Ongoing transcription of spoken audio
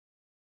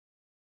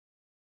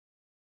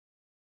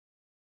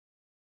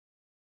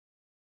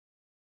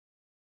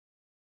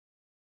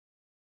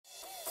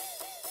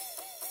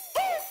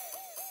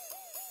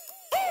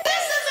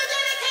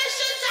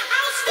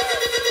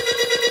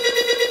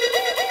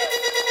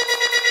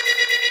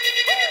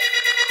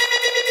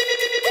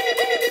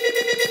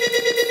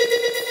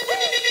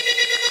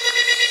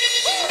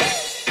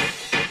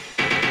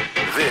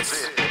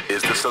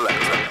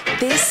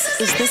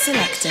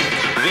Selector.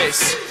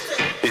 This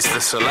is the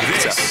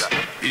Selector.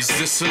 This is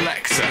the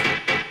Selector.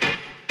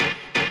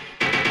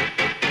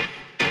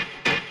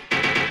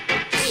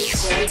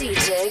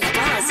 DJ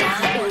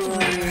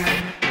Bazaur.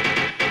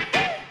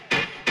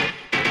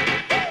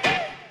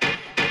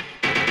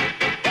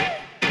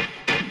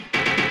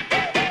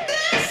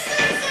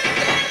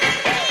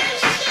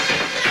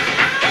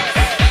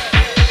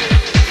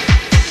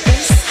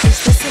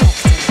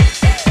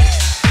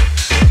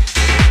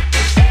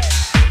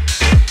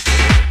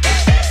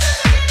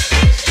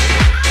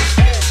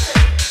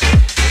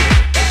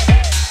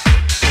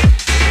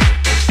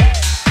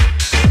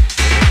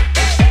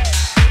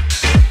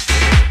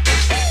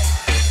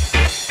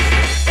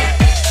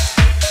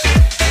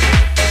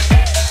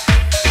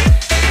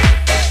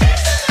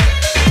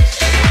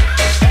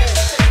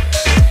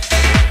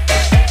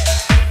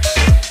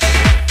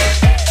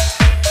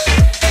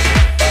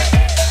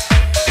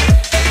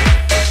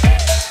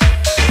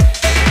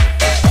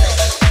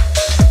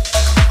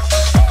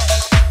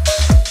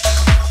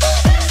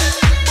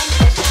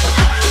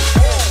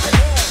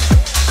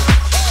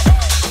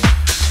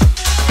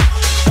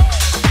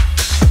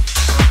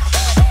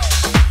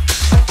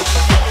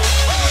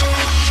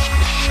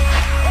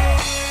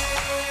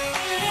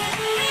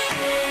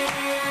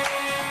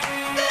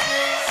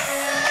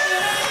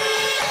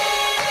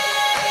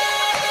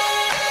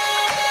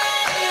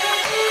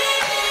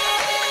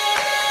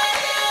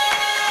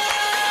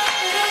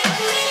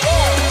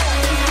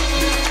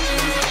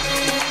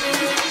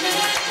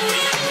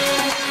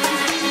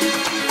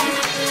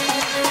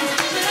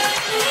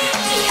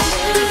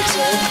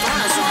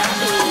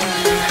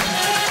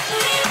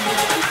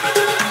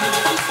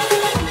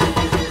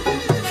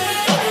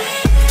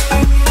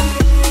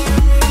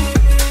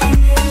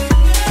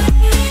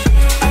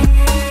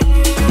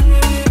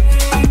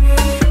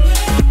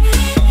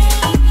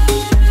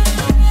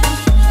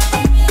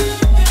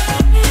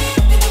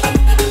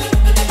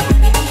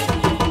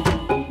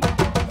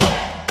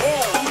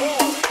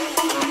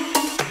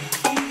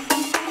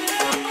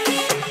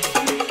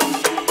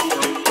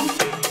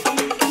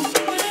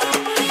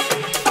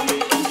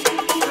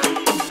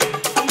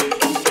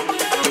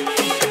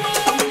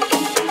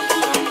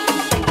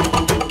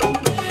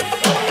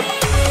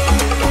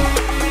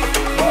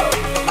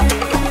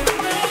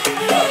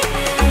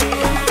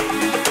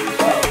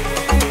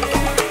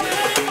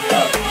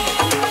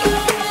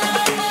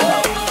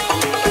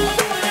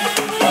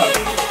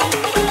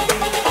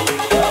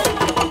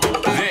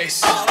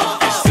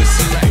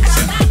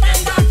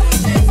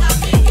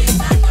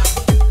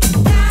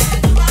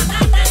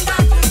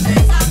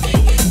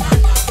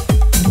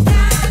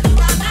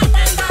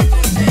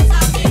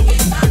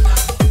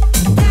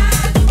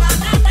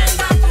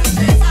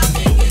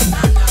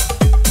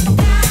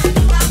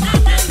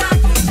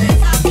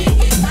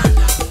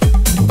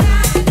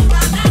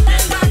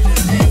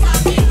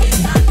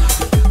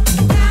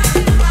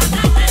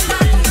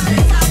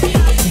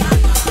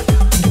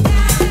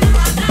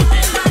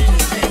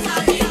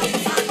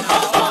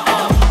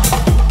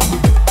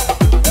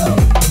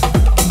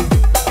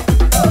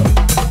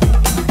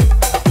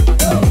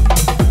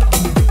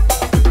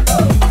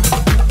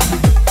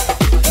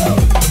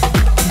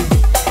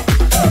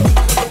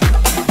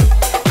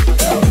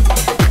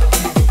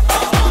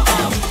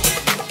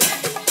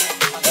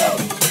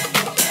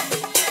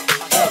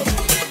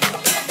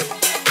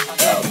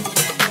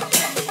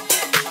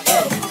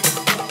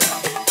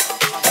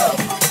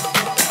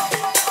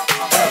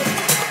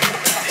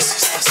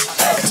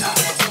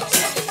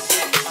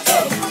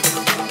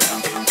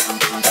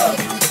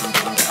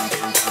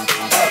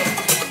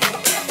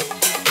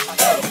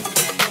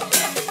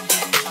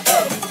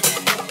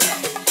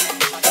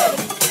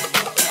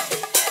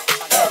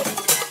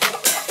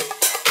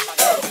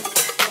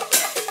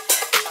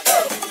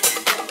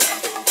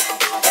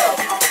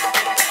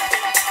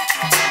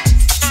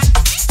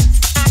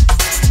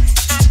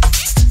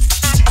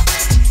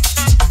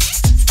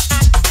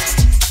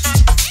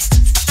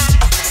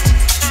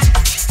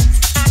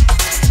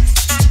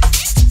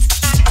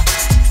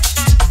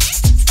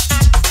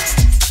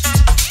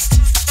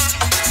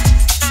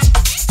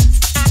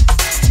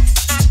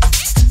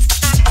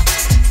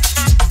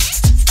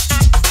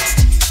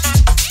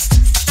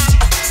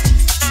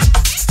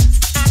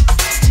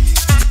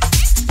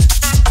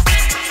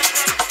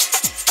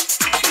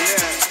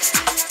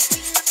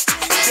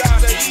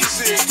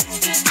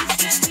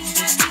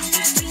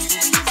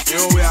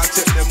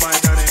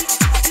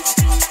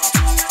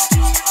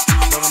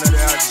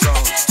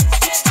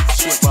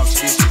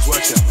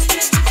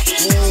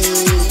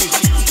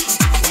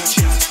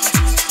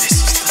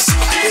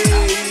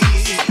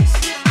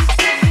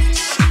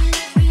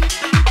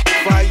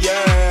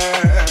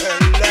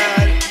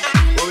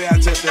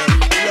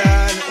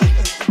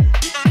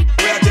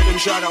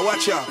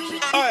 watch ya.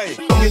 Aye.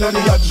 Down inna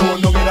the hot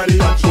zone, down inna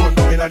the hot zone,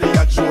 down inna the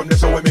hot zone.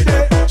 That's how we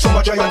there. Some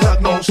a try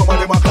attack now, some of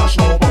them a clash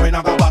now, but we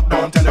not go back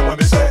down. Tell them what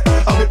me say.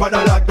 Have people on the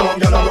lockdown,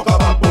 y'all a rock a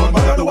backbone,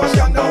 but I do a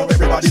scan now.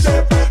 Everybody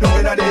say. Down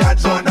inna the hot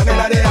zone, down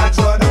inna the hot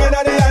zone, down inna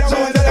the hot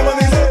zone. Tell them what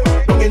me say.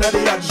 Down inna the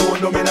hot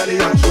zone, down inna the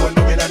hot zone,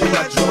 down inna the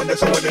hot zone.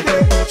 That's how we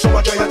there.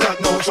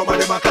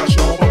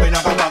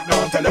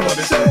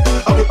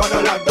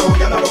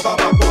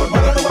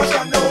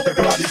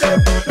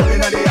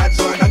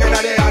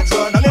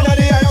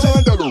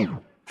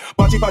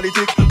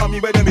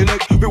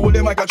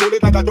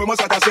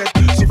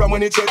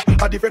 when it's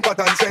set. A different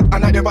pattern set,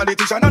 and I the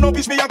politician. I know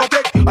piss me I go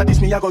take. A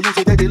this me I go use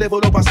it, the level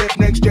up a step.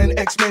 Next gen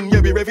X-Men,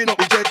 yeah, we revving up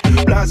the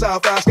jet. Blast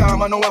off fast car,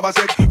 man, no have a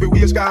sec. We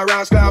waste car,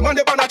 Roska, man,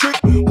 they on a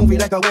trick. Moving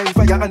like a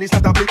wildfire, and it's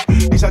not a blick.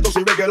 This a just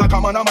a regular,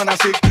 come on, a man a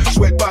sick.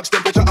 Sweat bags,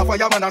 temperature, a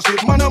fire, man a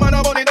slip. Man a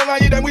body, don't I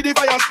hit them with the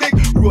fire stick.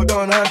 Road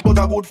on hand, but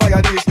a good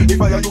fire this. The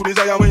fire you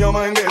desire when your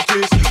mind gets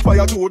twist.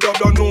 Fire too up,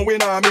 don't know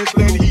when I miss.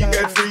 Then he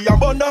get free and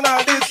burn down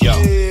all this. Yo.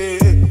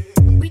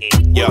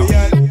 Yo.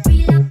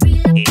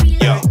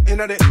 Yo.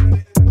 Inna the,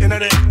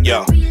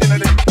 yo. inna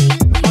the,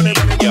 burn it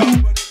down, yo.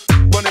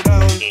 burn it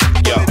down,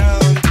 Yo. burn it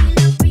down.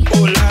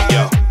 Oh Lord,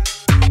 Yo.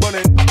 burn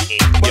it,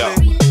 Yo.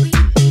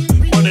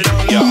 burn it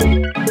down.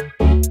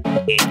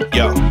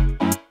 Yo.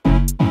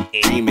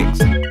 Remix.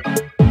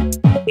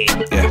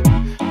 Yeah.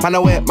 Man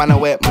away,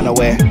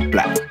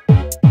 black.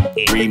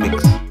 Remix.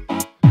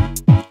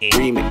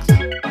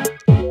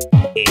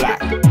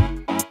 Black.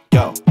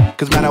 Yo.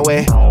 Cause man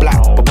away,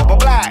 black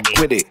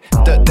with it.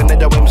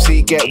 The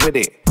MC get with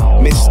it.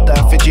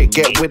 Mr. Fidget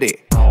get with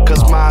it.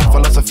 Cause my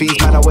philosophy's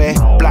man away,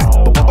 black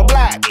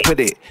with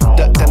it.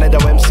 The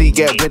MC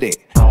get with it.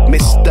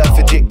 Mr.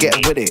 Fidget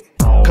get with it.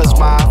 Cause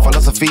my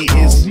philosophy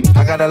is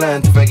I gotta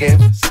learn to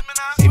forgive.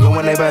 Even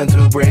when they burn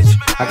through bridge,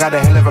 I got a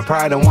hell of a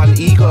pride and one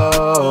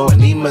ego, and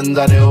demons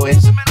I deal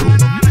with.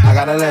 I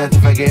gotta learn to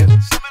forgive.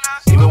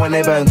 Even when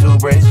they burn through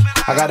bridge,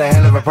 I got a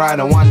hell of a pride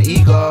and one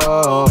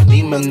ego, and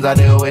demons I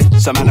deal with.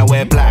 So man I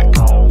wear black,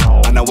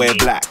 man I wear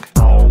black.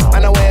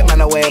 Man I wear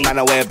black. Man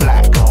I wear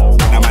black.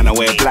 Man I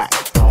wear black.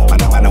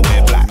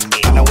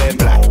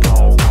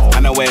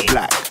 Man I wear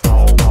black.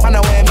 Man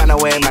I wear black. Man I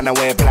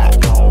wear black.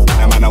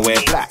 Man I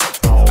wear black.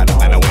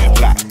 Man I wear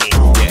black.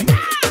 Yeah.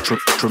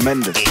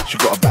 Tremendous. She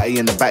got a batty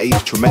and the batty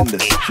is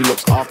tremendous. She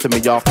looks after me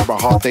after a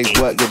hard day's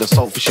work. Yeah, the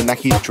saltfish and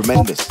Naki is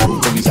tremendous. When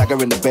we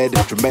Ssega in the bed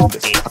is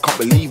tremendous. I can't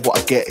believe what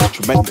I get is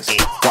tremendous.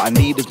 What I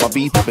need is my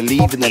beat to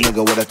believe in the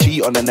nigga. When I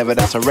cheat on the never,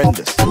 that's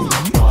horrendous.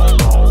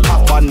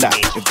 I fun that.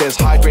 If there's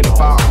high grade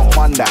about, I'm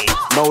fun that.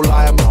 No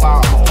lie, I'm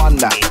about, I'm fun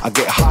that. I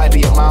get high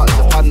the amount is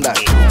a fun that.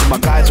 My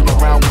guys are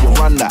around when you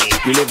run that.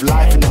 You live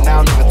life in the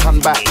now, never turn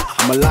back.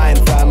 I'm a lion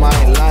fam, I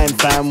ain't lying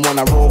fam. When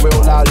I roll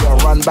real loud, you'll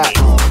run back.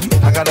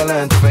 I gotta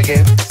learn to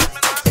forgive.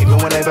 Even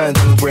when they burn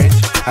through bridge,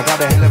 I got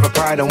a hell of a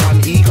pride and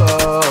one ego.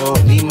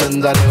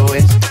 Demons I deal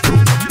with.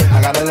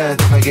 I gotta learn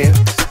to forgive.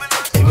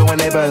 Even when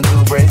they burn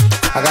through bridge,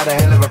 I got a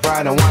hell of a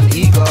pride and one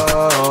ego.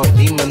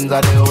 Demons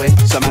I deal with.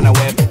 So man I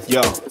wear,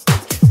 yo.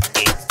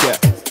 Yeah.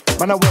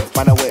 Man I wear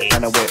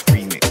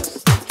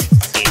remix.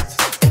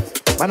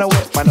 Man I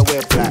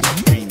wear black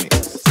remix.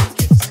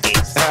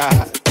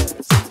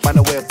 Man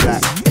I wear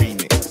black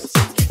remix.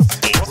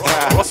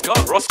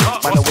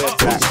 Roska. Man I wear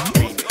black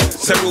remix.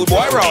 Say rude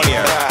boy round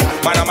here.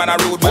 Man a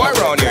rude boy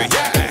round here,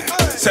 yeah.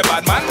 Say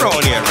bad man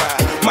round here.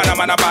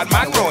 Man a bad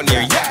man round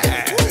here,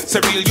 yeah. Say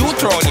real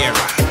youth round here.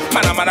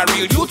 Man a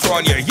real youth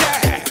round here,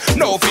 yeah.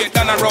 No fake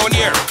done around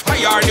here.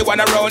 I are the one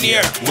around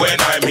here. When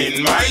I'm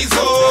in my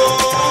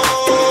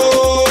zone,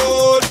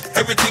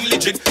 everything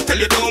legit. Tell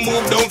you don't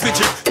move, don't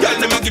fidget. Y'all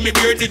never give me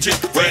beer digit.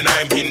 When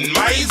I'm in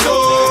my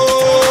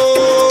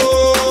zone,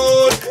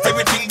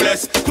 everything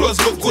blessed. Clothes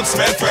look good,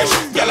 smell fresh.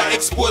 Y'all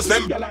expose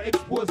them.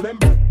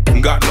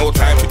 Got no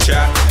time for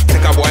chat.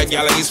 Take a boy,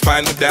 gal, and he's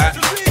fine with that.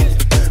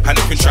 And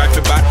if you try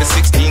to bat the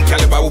 16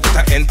 caliber, we'll put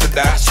an end to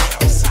that.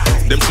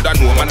 Them shoulda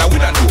know, man, I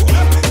woulda know.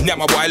 Near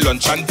my boy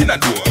lunch and dinner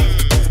do.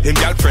 Him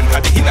girlfriend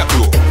had the inner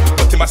glow,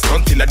 but him a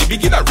stunt in at the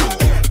beginner row.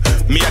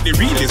 Me at the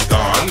realest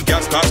gone. Girl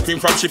start scream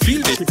from she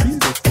feel it.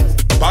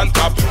 Pan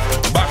top,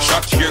 back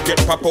shot here, get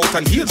pop out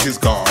and heels is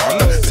gone.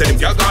 Say them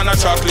girl gone a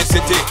chocolate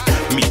city.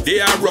 Me they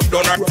are rubbed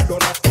on her.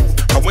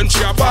 And when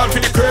she a ball for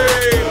the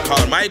crane,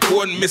 call my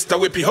phone Mr.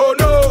 Whippy, oh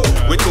no,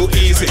 we too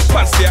easy.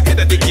 Fans stay ahead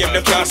of the game,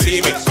 them can't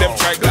see me. Them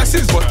try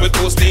glasses, but we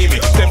too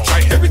steamy. Them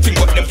try everything,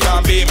 but them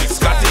can't be me.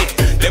 Scotty,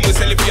 them we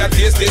sell it for your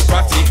taste, this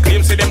party.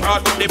 Claim say them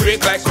hard, but they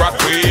break like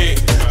crockery.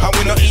 And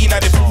we not eat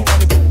at the food,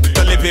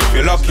 to live if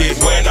you're lucky.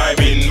 When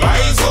I'm in my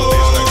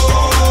zone,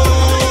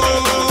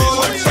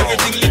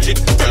 everything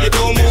legit. Tell you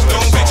don't move,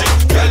 don't fidget.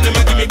 Tell them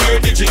I give me beer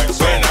digit.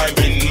 When I'm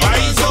in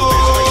my zone,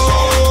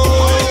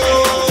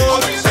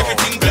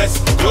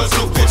 clothes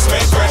look good,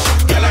 smell fresh.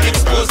 Girl, I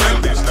expose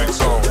them.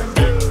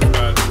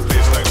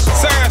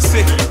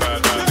 Serocee.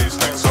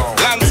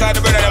 Alongside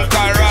the brother them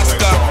called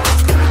Roska.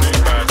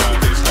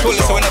 Told us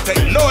so we not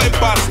take no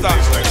imposter.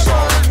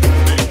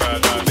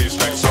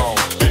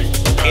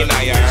 In a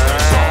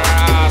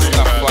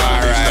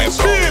Rastafari.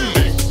 Bim.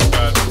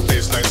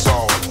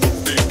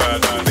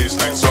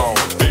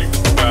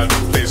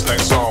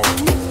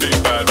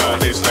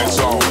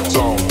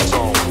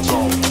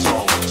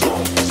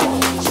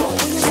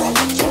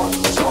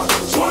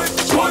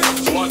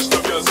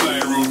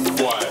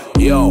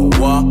 Yo,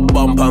 what?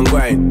 Bump and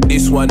grind.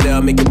 This one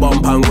there make you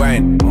bump and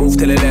grind. Move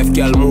to the left,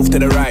 girl, move to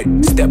the right.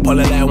 Step on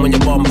the line when you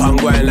bump and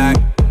grind like.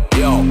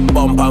 Yo,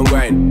 bump and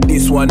grind.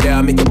 This one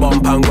there make you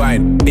bump and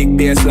grind. Big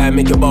bass line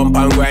make you bump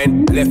and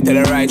grind. Left to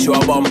the right, you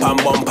a bump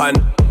and.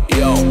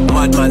 Yo,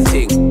 madman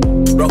ting.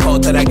 Rock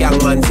out to the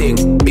gangman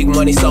ting. Big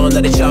money sound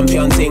of the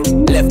champion ting.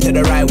 Left to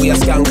the right, we a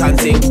skank and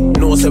ting.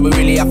 No, so we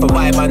really have a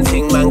vibe and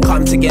ting. Man,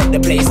 come to get the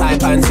place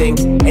hype and ting.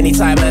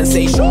 Anytime man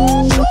say shoo,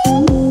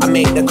 I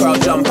make the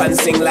crowd jump and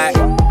sing like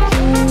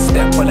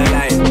step on the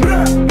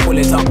line, pull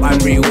it up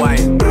and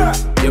rewind.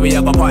 Yeah, we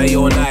have a party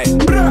all night.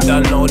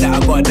 Don't know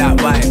that I got that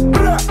vibe.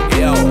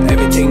 Yo,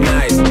 everything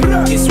nice.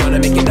 Just wanna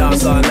make it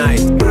dance all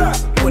night.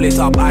 Pull it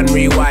up and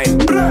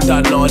rewind.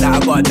 Don't know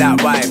that I got that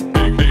vibe.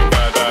 Big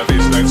bad bad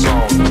bassline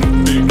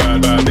sound. Big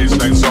bad bad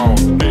bassline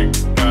sound. Big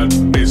bad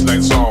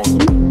bassline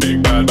sound.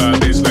 Big bad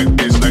bad bassline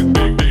bassline.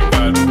 Big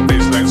bad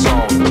bassline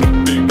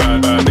sound. Big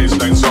bad bad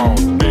bassline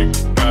sound.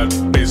 Big bad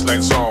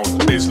bassline sound.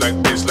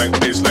 Bassline bassline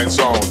bassline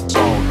sound.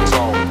 Sound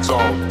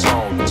sound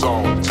sound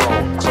sound sound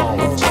sound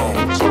sound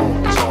sound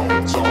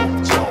sound sound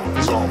sound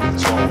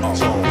sound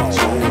sound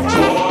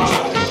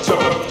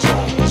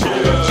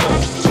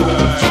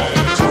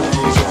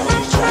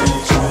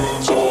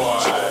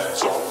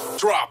sound.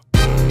 Drop.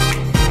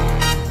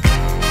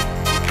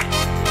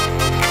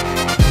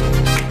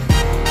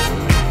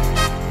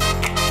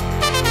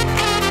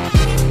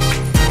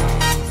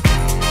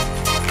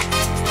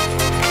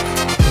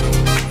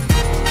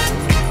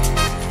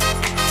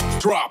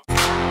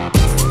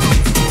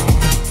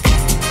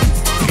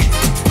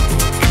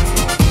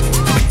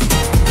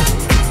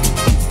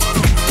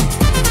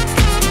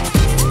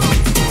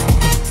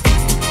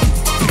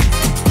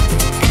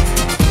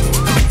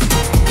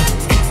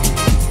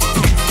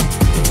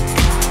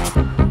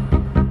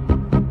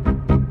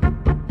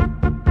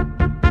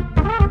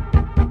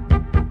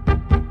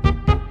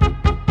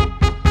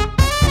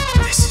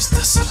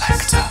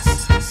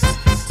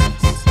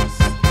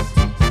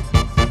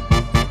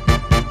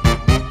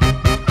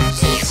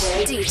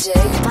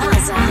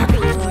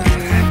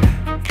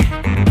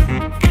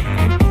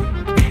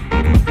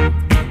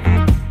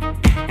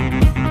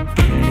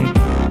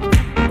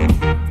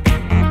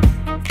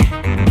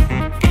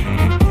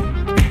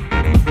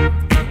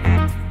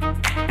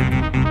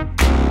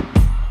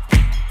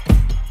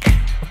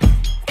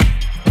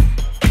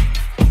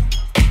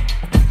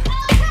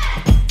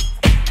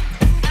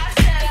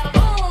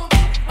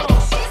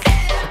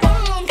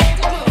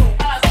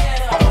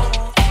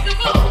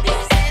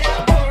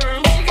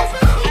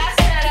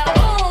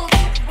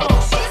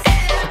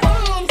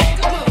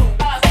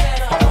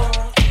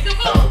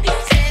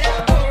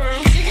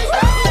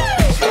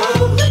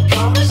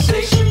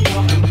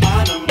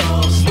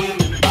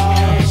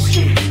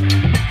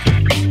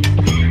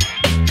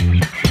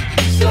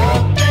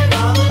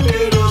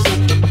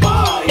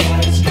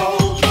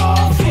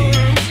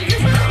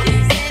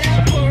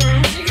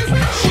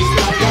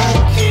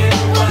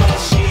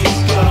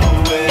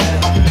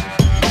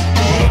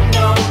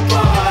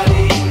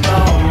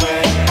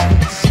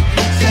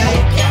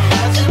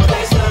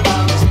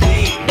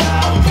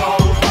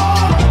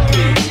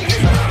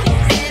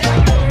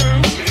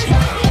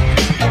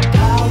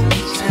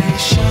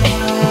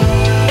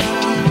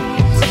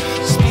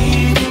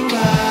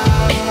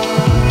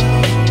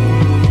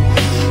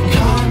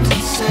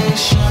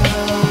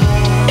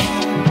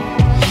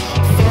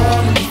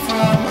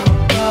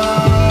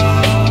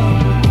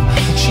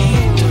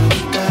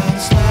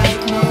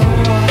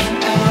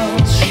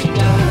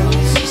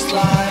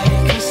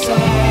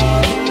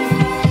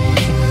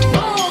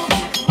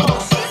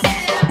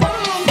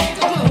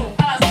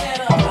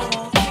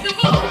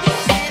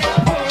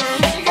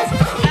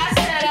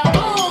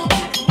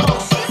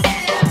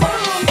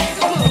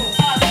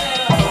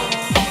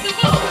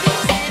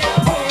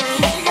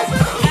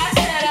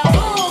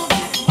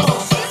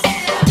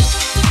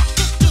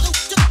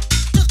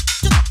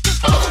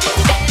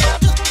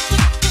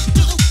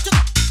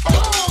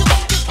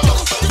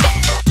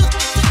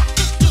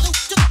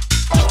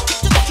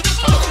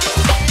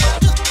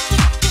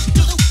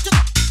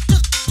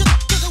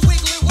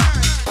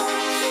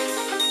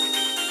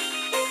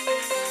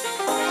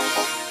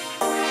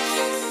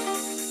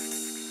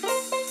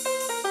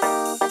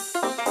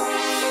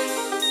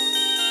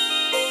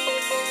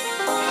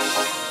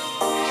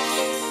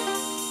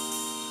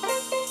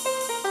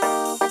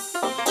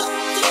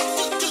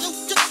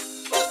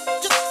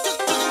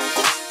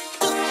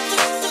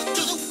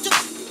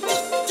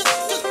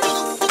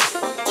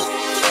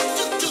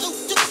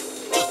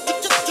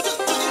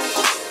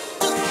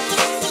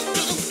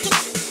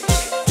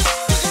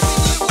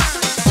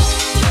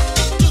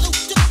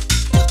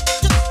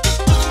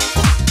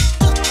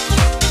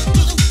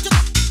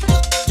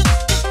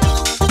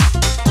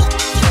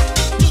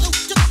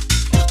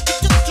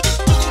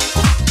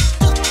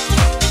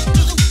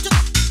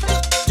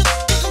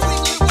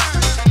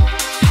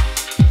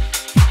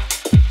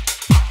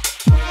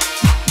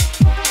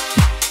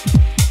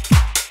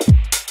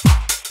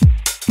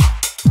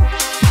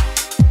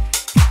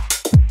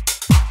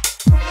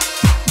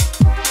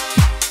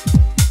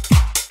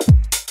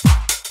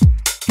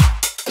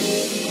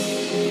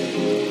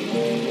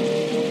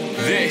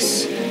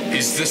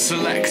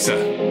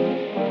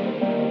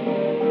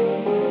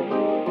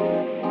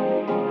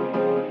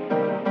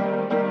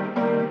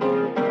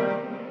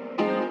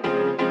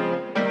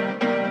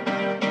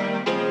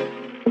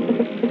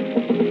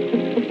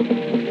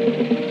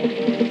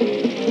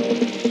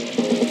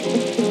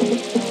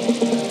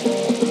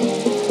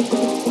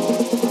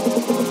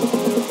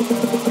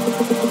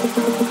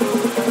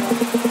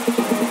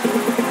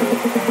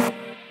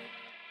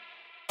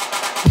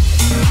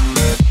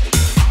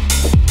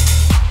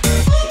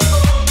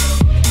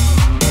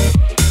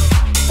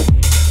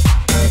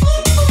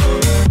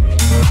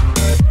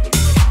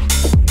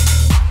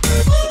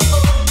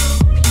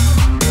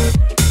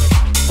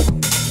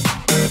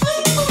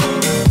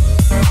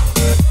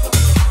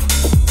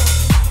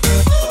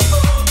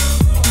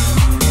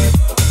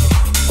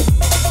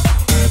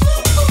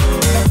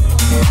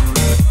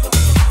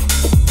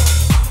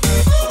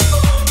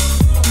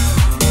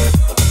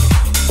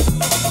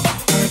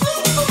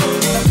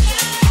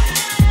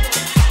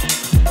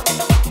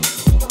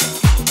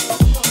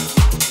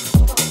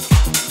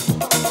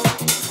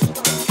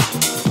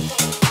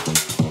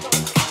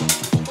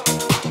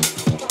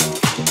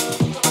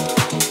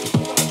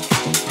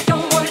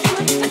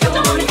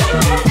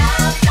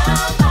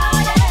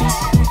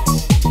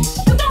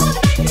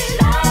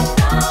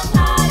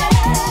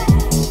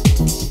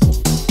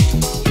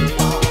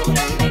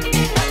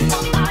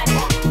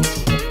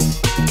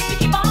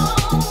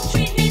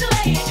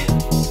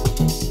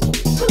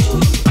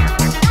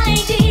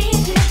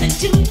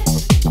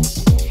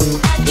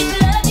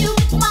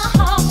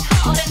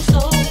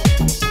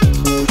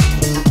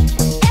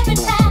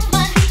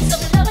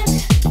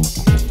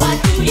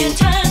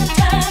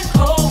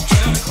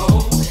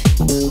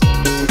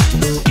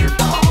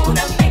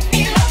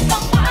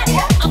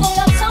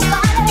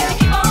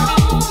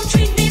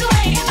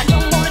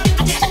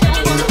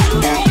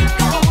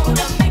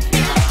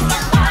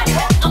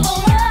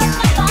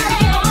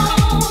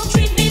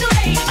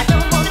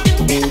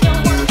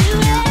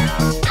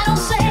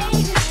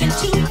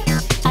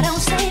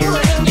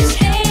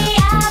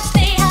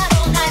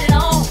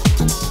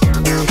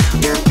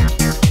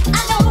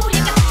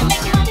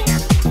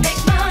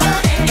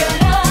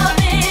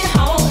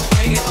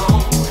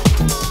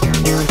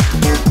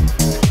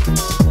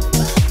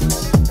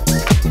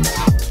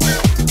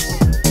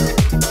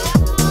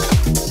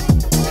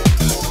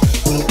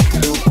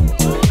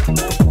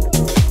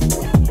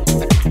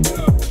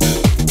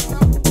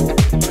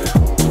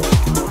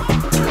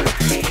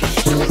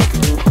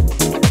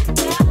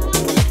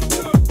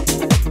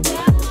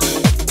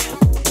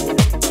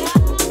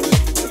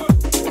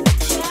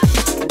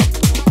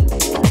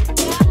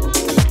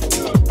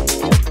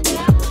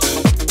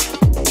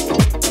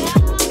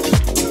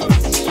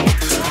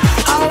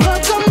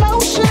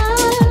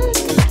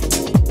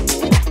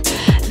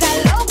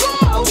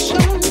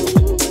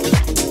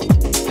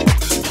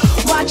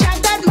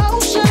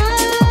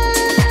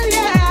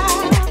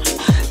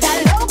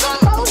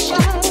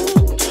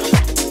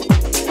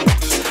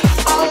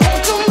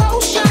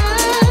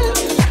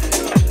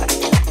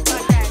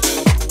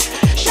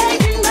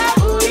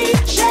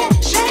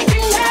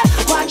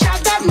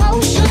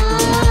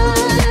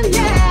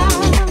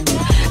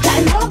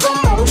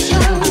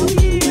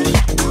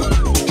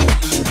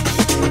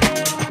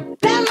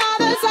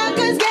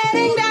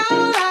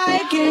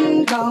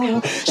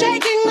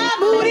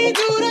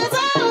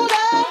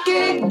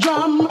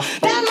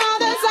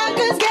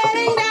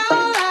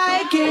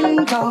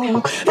 know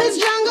this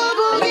jungle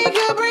boogie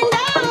could bring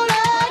down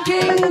the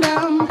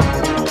kingdom.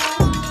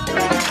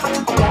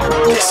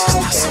 This is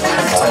the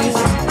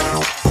Selector.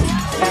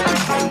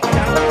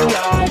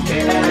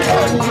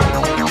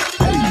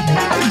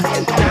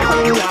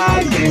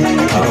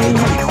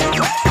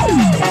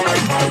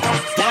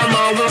 My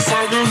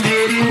motherfuckers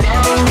getting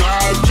down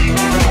like you.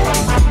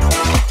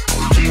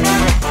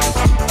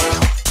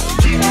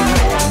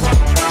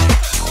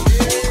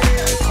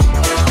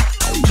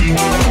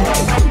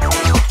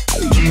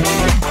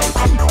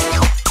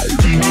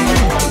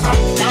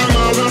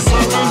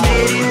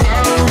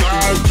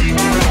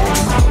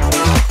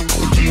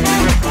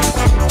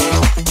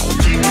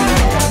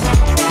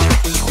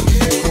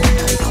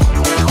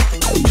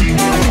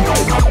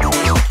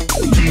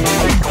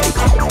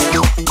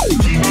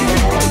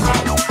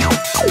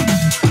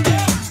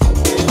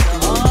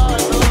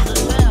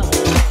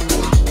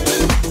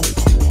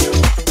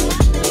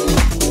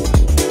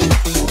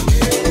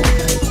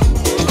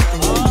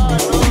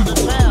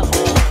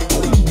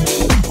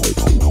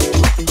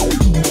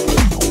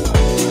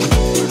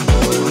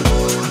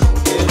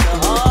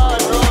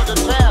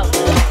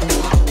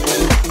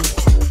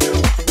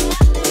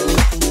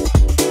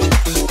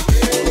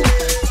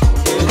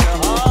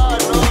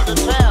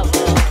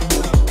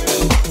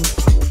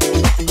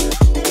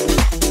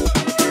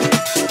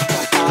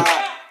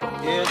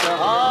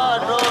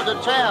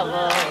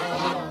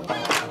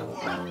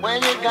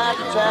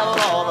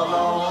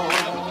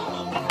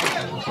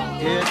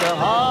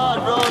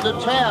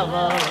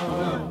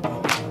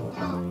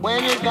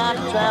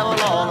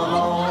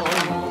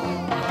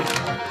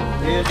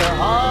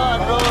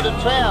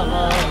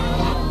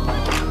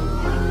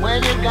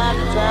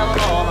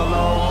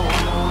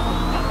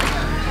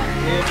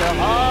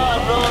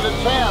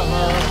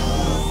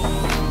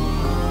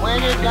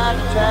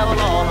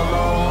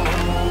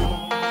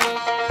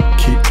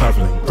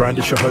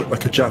 Brandish your hope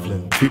like a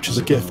javelin, future's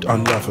a gift,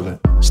 unravel it.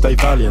 Stay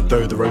valiant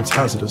though the road's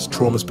hazardous,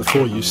 traumas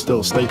before you,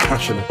 still stay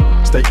passionate.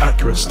 Stay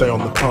accurate, stay on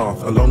the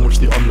path, along which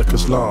the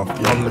onlookers laugh.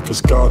 The onlookers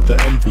guard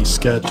their envy,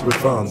 scared to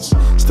advance,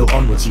 still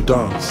onwards you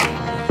dance.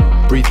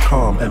 Breathe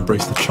calm,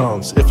 embrace the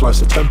chance, if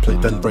life's a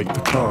template then break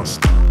the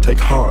cast. Take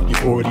heart,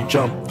 you've already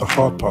jumped, the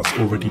hard part's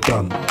already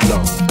done,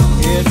 love.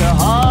 It's a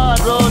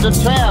hard road to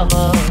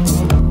travel,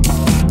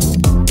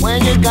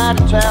 when you got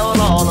to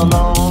travel all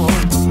alone.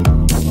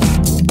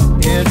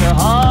 It's a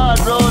hard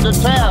road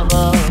to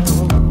travel,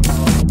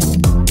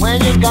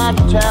 when you got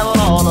to travel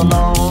all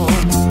alone.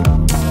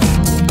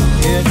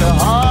 It's a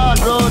hard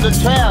road to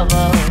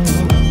travel,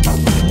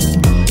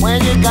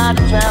 when you got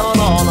to travel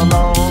all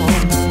alone.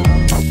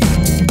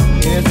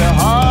 It's a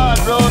hard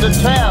road to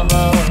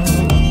travel,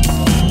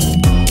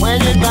 when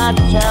you got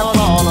to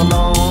travel all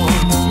alone.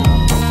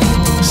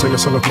 Sing a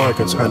song of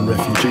migrants and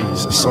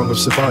refugees, a song of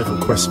survival,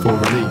 quest for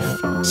relief.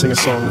 Sing a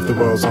song if the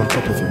world's on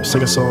top of you.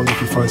 Sing a song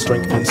if you find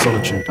strength in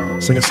solitude.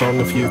 Sing a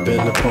song if you've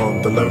been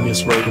upon the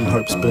loneliest road and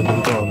hope's been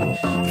and gone.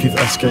 If you've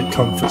escaped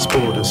comfort's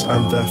borders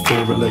and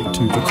therefore relate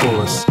to the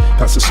chorus.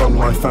 That's the song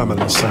my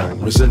family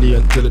sang.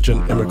 Resilient,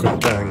 diligent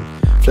immigrant gang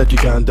fled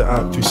Uganda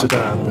out through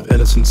Sudan with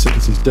innocent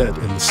citizens dead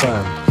in the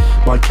sand.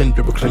 My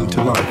kindred will cling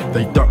to life.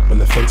 They duck when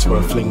their fates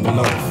were fling the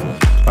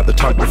knife. Like the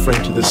type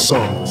refrain to this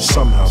song,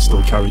 somehow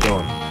still carried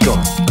on. Go.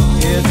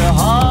 It's a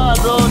hard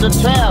road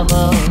to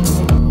travel,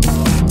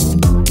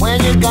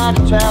 when you got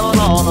to travel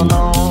all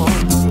alone.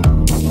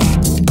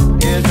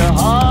 It's a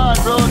hard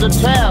road to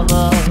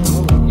travel,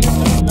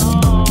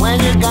 when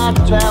you got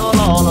to travel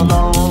all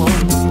alone.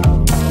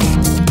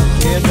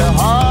 It's a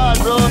hard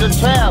road to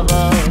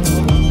travel,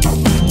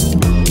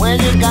 when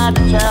you got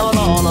to travel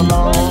all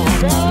alone.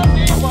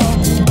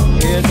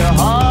 It's a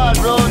hard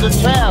road to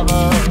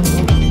travel,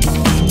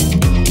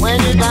 when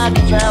you got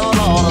to travel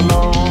all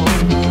alone.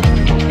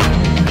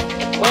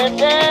 When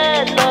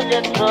there's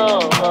nothing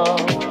trouble,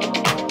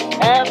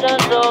 after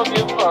drove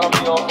you from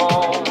your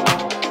home,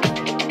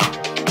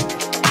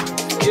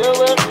 you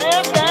will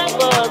drift and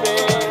worry,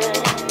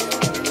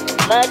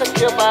 like a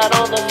ship out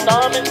on the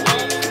stormy sea.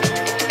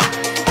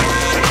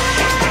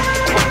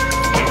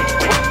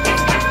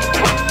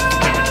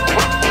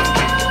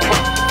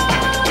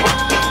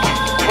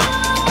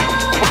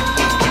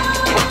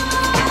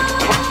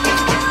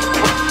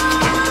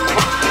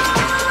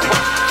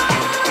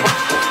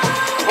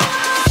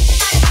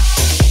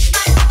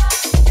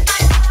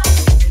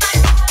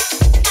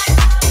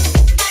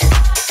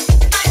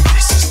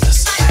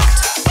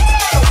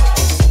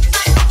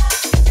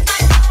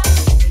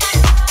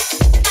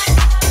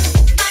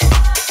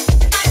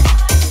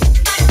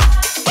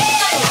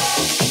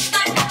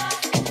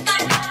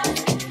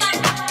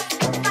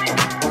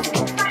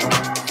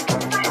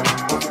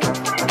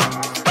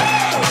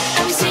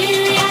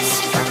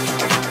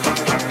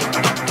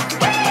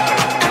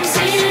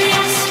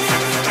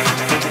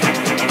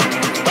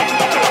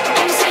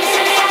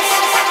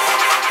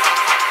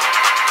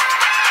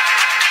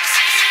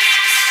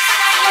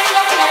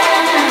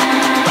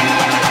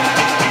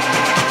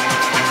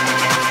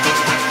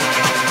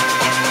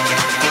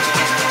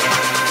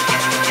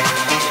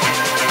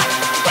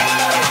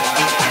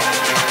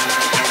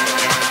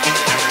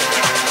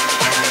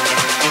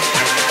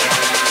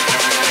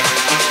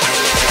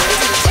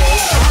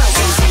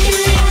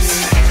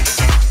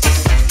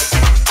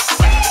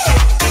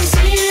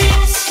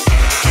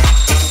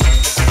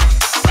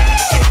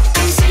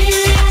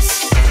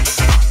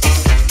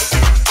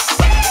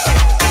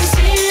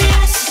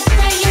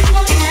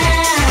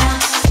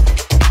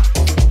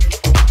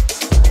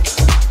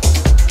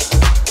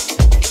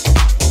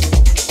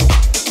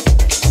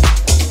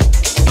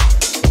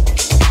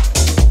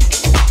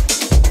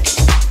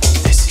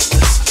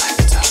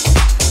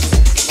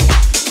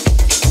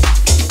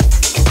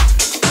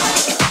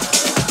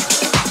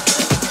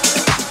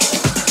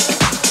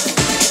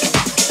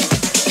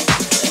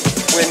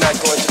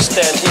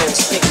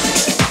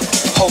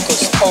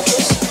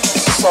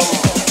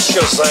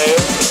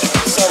 Shazam,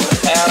 some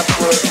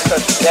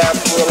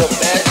abracadabra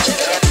magic.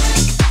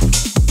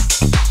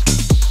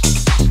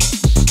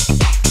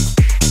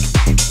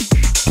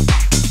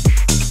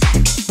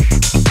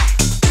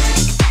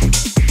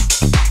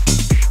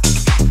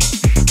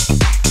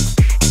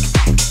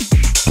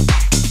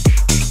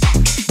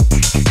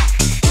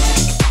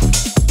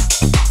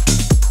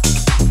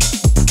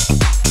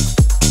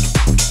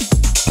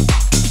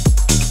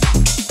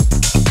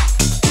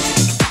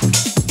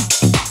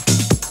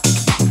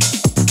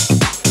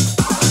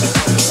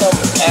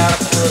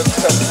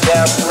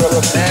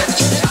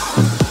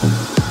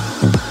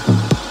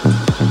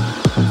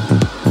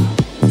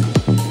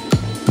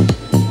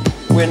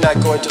 We're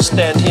not going to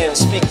stand here and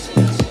speak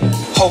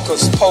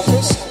hocus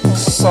pocus,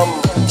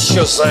 some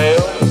Shazam,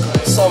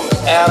 some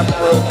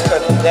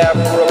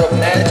abracadabra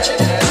magic.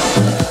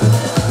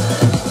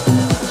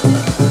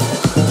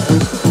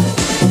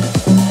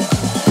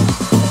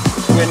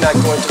 We're not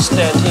going to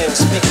stand here and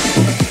speak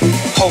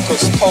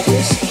hocus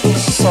pocus,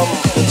 some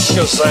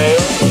Shazam,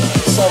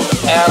 some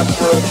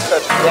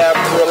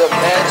abracadabra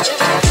magic.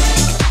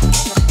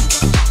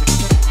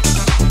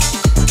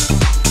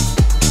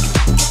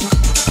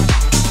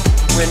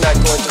 We're not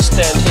going to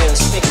stand here and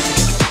speak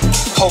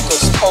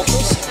hocus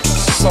pocus,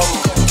 some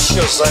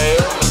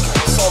Shazam,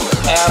 some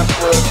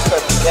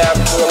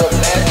abracadabra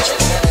magic.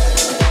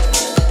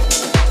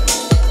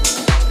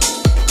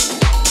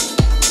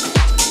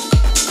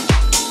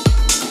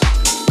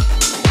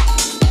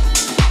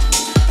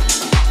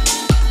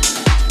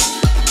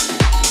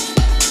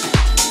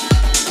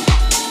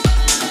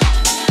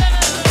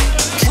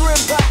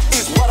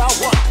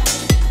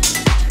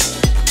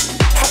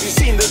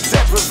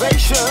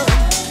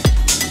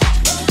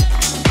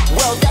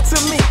 Well, that to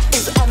me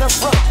is an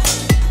affront.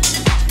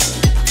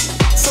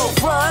 So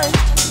find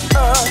a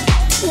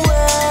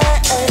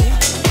way.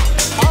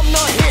 I'm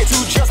not here to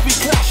just be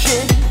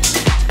clashing.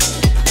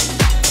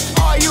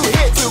 Are you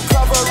here to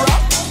cover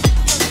up?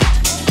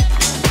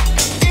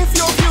 If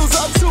your views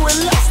are too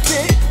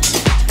elastic,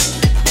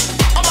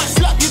 I might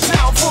slap you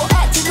down for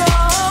acting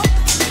up.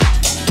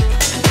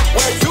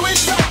 We're doing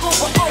cycle,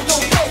 but I know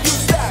where you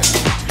stand.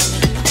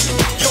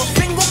 You're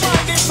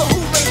single-minded, so who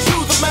made you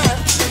the man?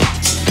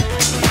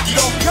 You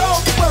don't go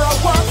where I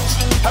want,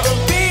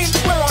 haven't been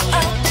where I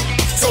am.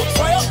 So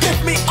try up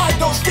with me, I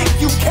don't think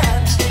you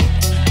can.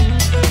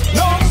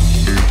 No.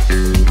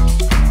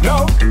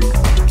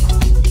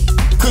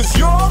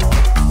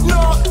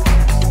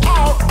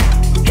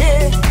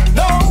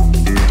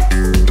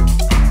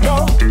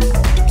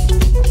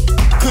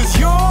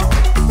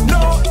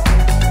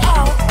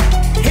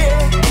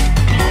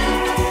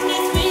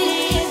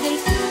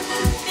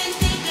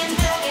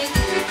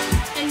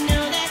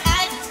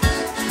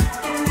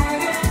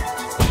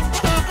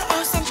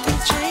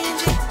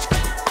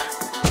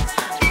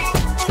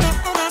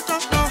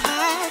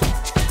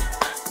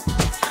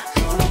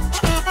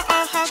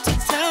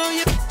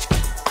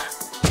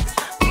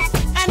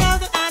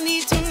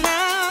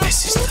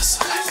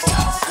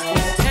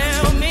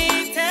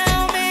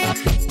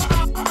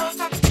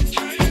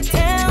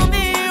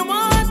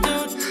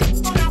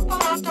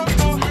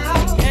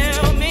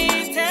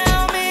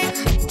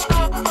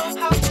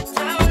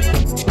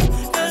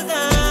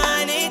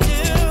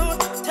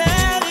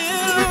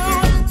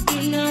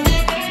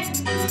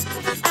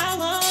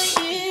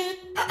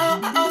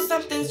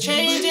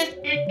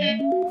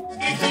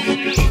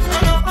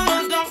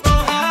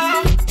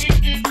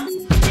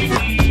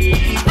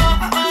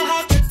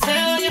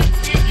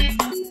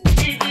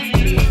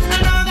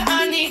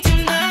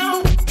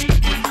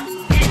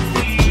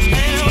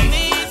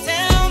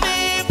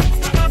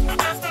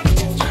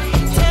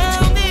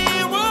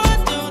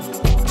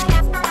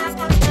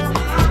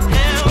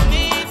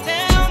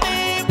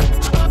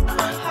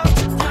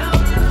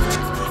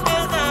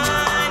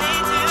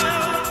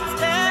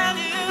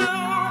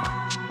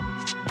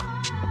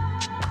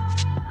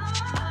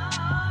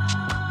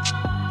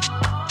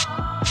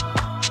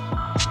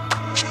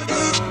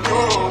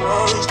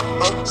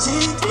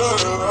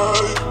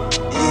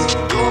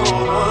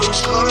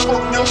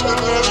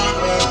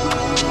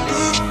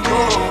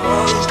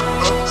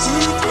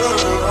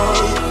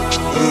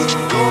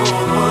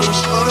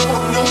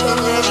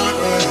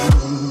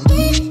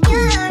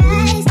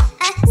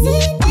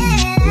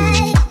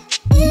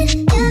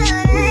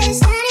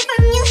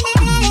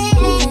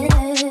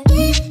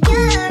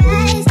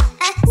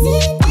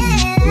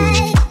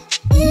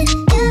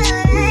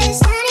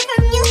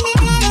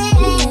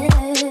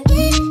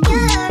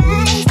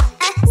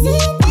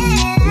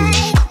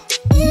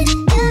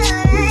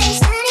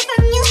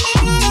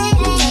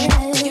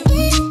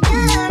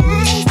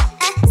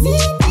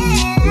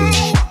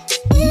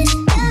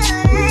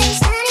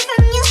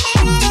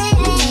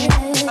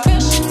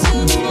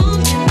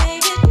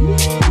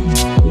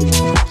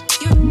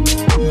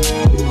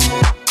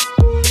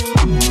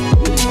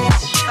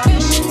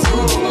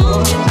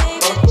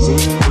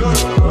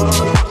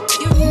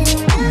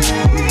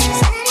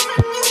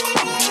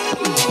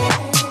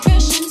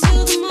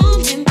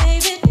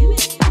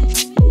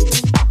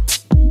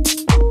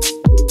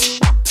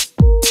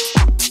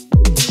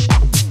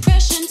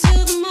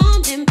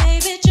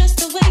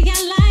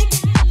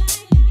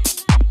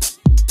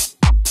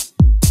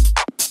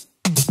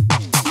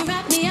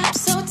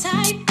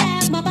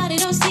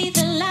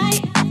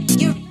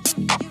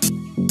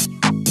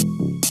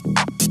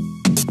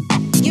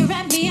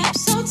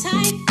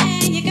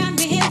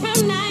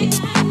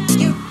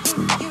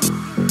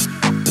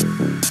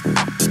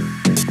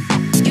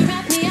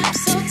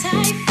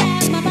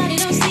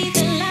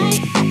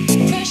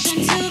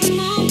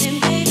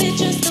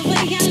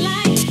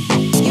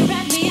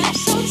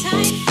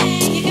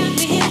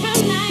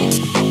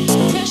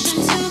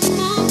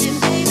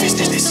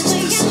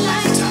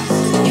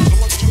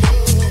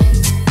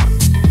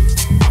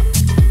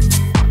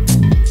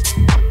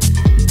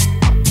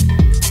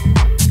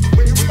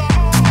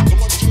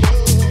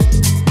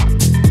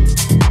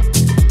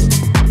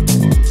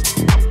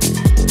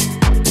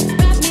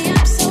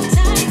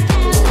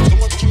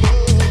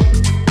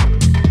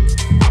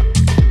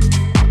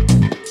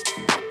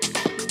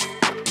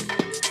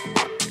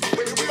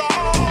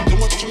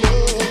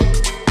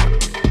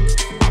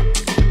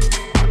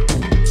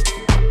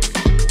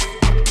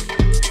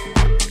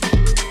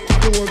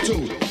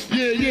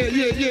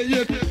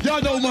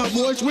 Y'all know my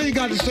voice, we ain't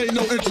got to say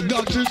no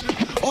introductions.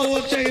 All I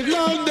want to say is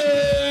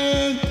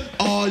London,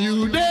 are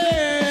you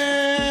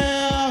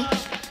there?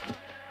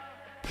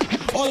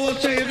 All I want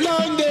to say is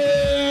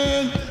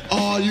London,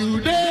 are you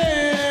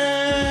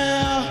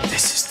there?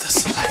 This is the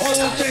Selector. All I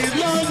want to say is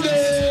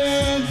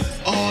London,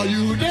 are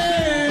you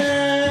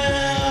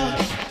there?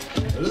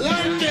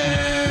 London,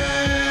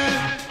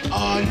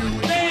 are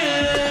you there?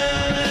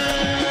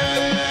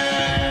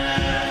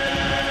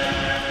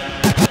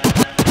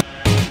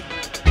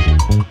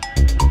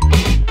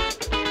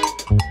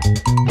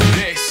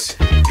 This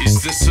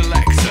is the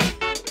Selector.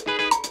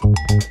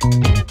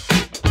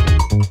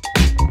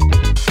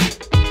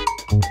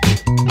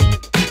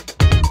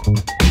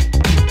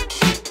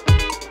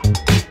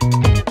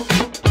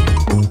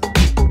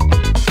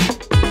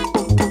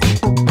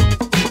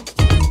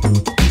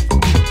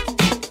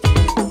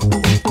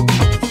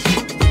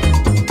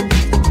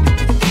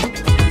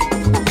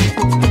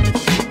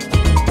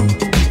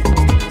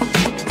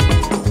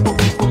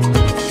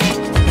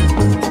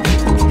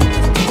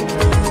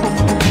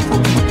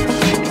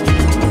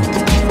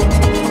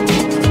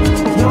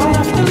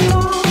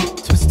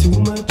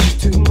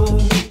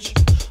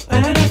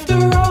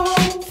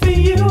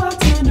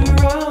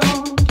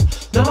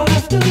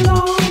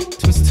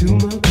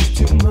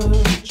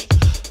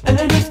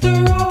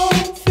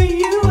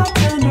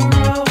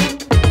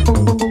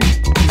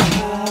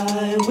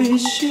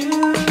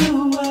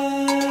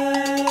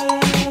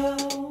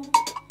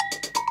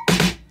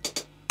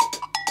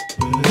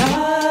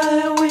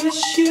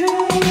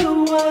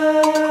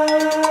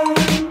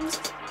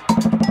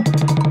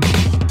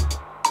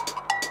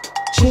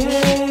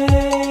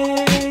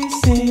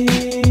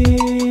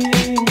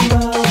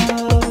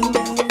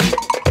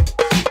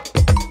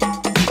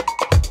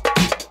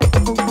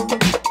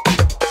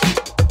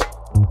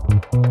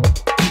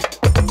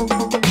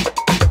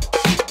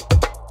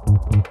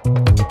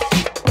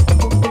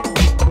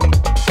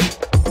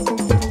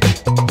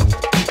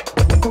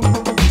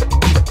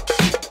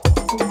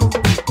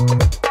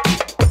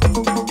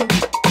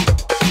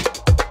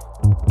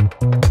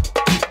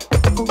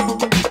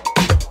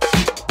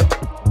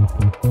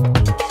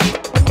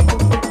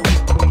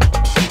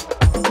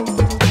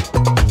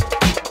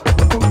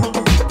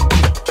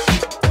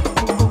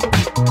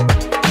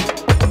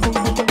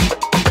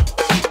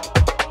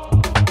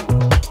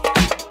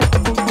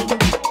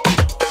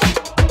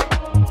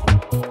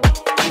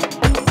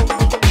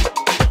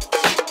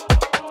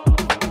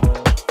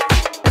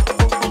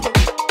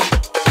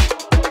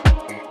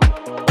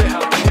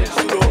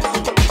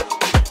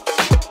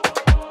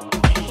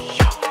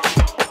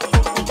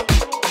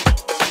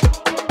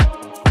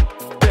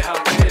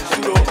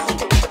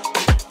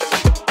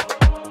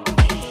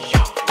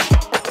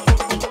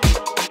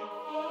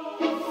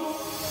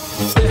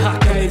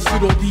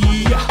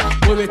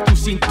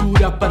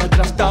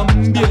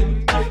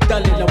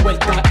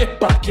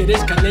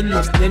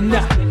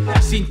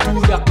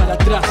 Cintura para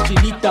atrás,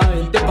 chinita,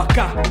 vente pa'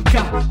 acá,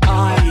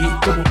 ay,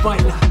 como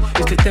baila,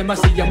 este tema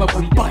se llama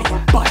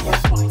Vaya,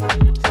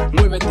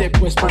 muévete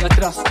pues para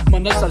atrás,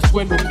 manos al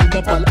suelo,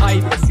 una pa'l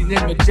aire, sin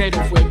el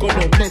mechero, fuego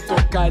no me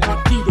toca,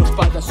 ni tiros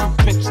para su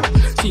pecho,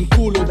 sin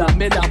culo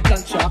dame la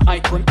plancha, ay,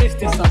 con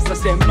este salsa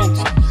se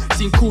mancha,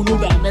 sin culo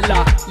dame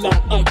la,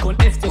 ay, con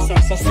este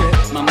salsa se.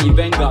 Mami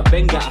venga,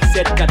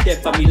 acércate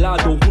pa' mi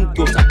lado,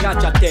 juntos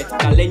agáchate,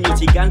 caleños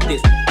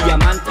gigantes,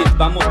 diamantes,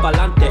 vamos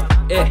pa'lante,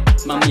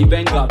 mami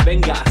venga,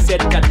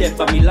 acércate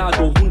pa' mi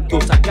lado,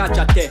 juntos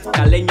agáchate,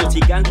 caleños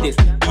gigantes,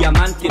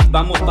 diamantes,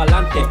 vamos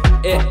pa'lante,